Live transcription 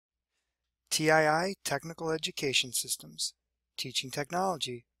TII Technical Education Systems, teaching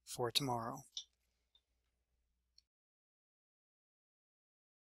technology for tomorrow.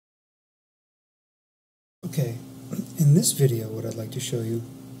 Okay, in this video what I'd like to show you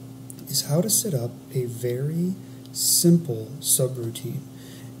is how to set up a very simple subroutine,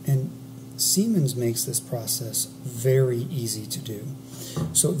 and Siemens makes this process very easy to do.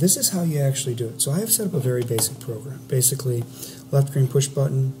 So this is how you actually do it. So I have set up a very basic program. Basically, left green push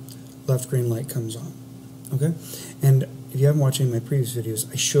button, left green light comes on. Okay? And if you haven't watched any of my previous videos,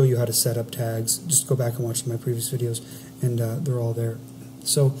 I show you how to set up tags. Just go back and watch my previous videos, and they're all there.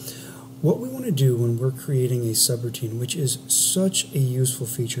 So what we want to do when we're creating a subroutine, which is such a useful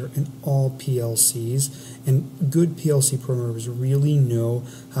feature in all PLCs, and good PLC programmers really know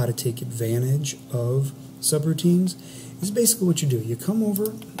how to take advantage of subroutines, is basically what you do. You come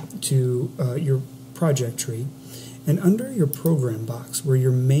over to your project tree, and under your program box, where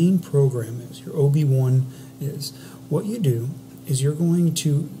your main program is, your OB1 is, what you do is you're going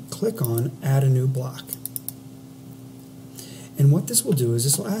to click on Add a New Block. And what this will do is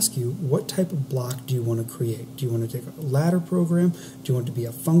this will ask you, what type of block do you want to create? Do you want to take a ladder program? Do you want it to be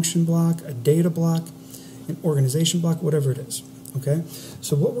a function block, a data block, an organization block, whatever it is? Okay?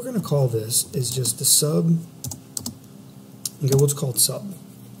 So what we're going to call this is just the sub. Okay, what's called sub.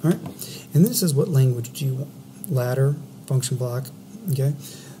 All right? And this is what language do you want? Ladder, function block. Okay?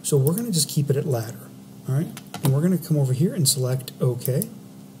 So we're going to just keep it at ladder. All right? And we're going to come over here and select OK.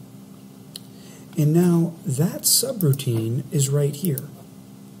 And now that subroutine is right here.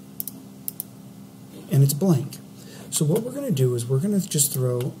 And it's blank. So what we're going to do is we're going to just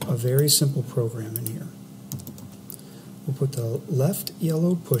throw a very simple program in here. We'll put the left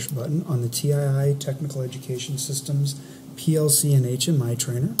yellow push button on the TII Technical Education Systems PLC and HMI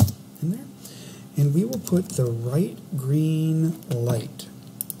trainer in there. And we will put the right green light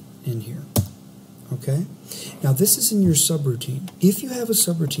in here. Okay? Now this is in your subroutine. If you have a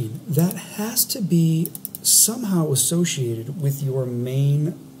subroutine, that has to be somehow associated with your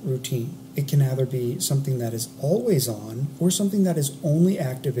main routine. It can either be something that is always on or something that is only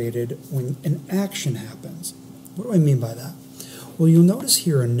activated when an action happens. What do I mean by that? Well, you'll notice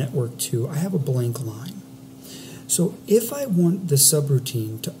here in Network 2, I have a blank line. So if I want the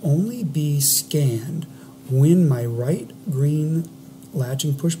subroutine to only be scanned when my right green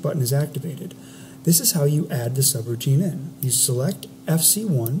latching push button is activated, this is how you add the subroutine in. You select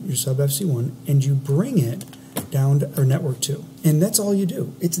FC1, your sub FC1, and you bring it down to Network 2. And that's all you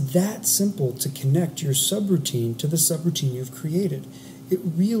do. It's that simple to connect your subroutine to the subroutine you've created. It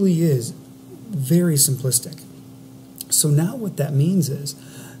really is very simplistic. So now what that means is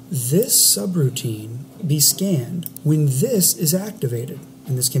this subroutine be scanned when this is activated.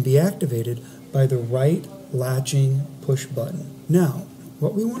 And this can be activated by the right latching push button. Now,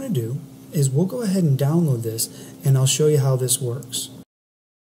 what we want to do is we'll go ahead and download this, and I'll show you how this works.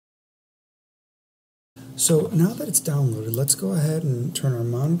 So now that it's downloaded, let's go ahead and turn our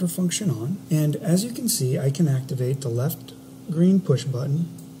monitor function on. And as you can see, I can activate the left green push button,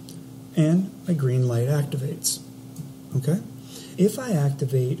 and my green light activates. Okay? If I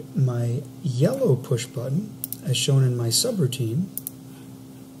activate my yellow push button, as shown in my subroutine,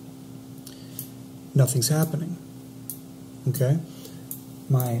 nothing's happening. Okay?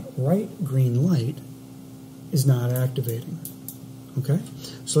 My right green light is not activating. Okay?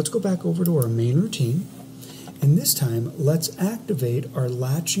 So let's go back over to our main routine, and this time let's activate our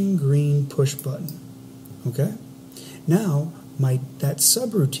latching green push button. Okay? Now that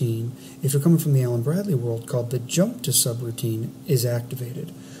subroutine, if you're coming from the Allen Bradley world, called the jump to subroutine, is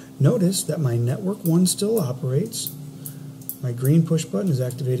activated. Notice that my network 1 still operates. My green push button is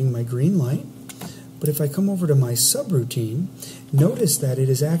activating my green light. But if I come over to my subroutine, notice that it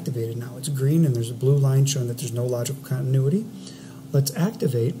is activated now. It's green and there's a blue line showing that there's no logical continuity. Let's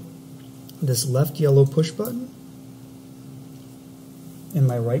activate this left yellow push button, and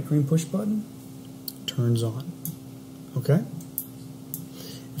my right green push button turns on. Okay?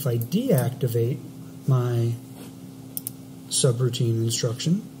 If I deactivate my subroutine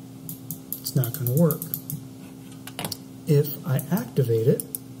instruction, it's not going to work. If I activate it,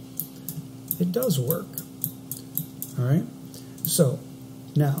 it does work. All right? So,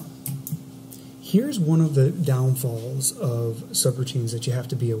 now, here's one of the downfalls of subroutines that you have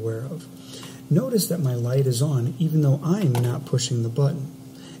to be aware of. Notice that my light is on even though I'm not pushing the button,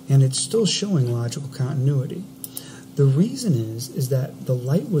 and it's still showing logical continuity. The reason is that the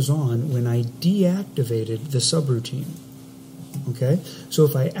light was on when I deactivated the subroutine. Okay? So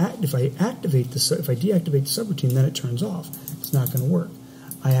if I deactivate the subroutine, then it turns off. It's not going to work.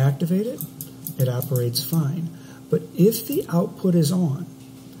 I activate it, it operates fine. But if the output is on,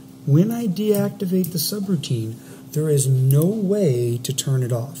 when I deactivate the subroutine, there is no way to turn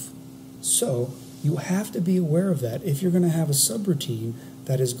it off. So you have to be aware of that if you're going to have a subroutine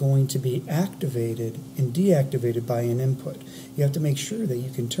that is going to be activated and deactivated by an input. You have to make sure that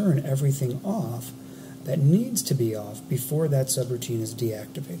you can turn everything off that needs to be off before that subroutine is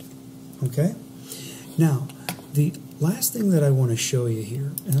deactivated. Okay? Now, the last thing that I want to show you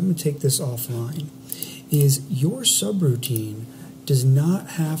here, and I'm going to take this offline, is your subroutine does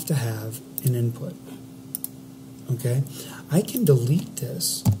not have to have an input. Okay? I can delete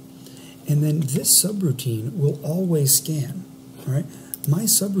this, and then this subroutine will always scan. All right? My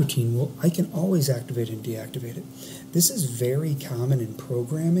subroutine I can always activate and deactivate it. This is very common in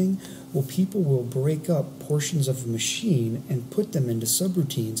programming, where people will break up portions of a machine and put them into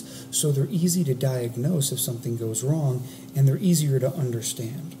subroutines so they're easy to diagnose if something goes wrong, and they're easier to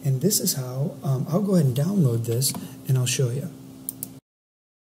understand. And this is how, I'll go ahead and download this and I'll show you.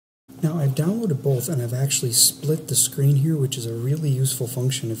 Now I've downloaded both, and I've actually split the screen here, which is a really useful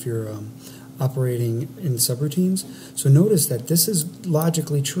function if you're operating in subroutines. So notice that this is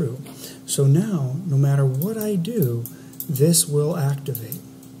logically true. So now, no matter what I do, this will activate.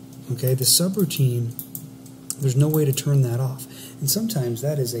 Okay, the subroutine, there's no way to turn that off. And sometimes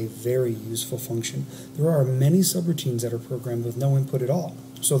that is a very useful function. There are many subroutines that are programmed with no input at all,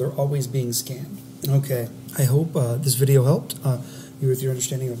 so they're always being scanned. Okay, I hope this video helped you with your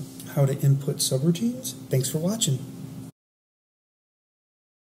understanding of how to input subroutines. Thanks for watching.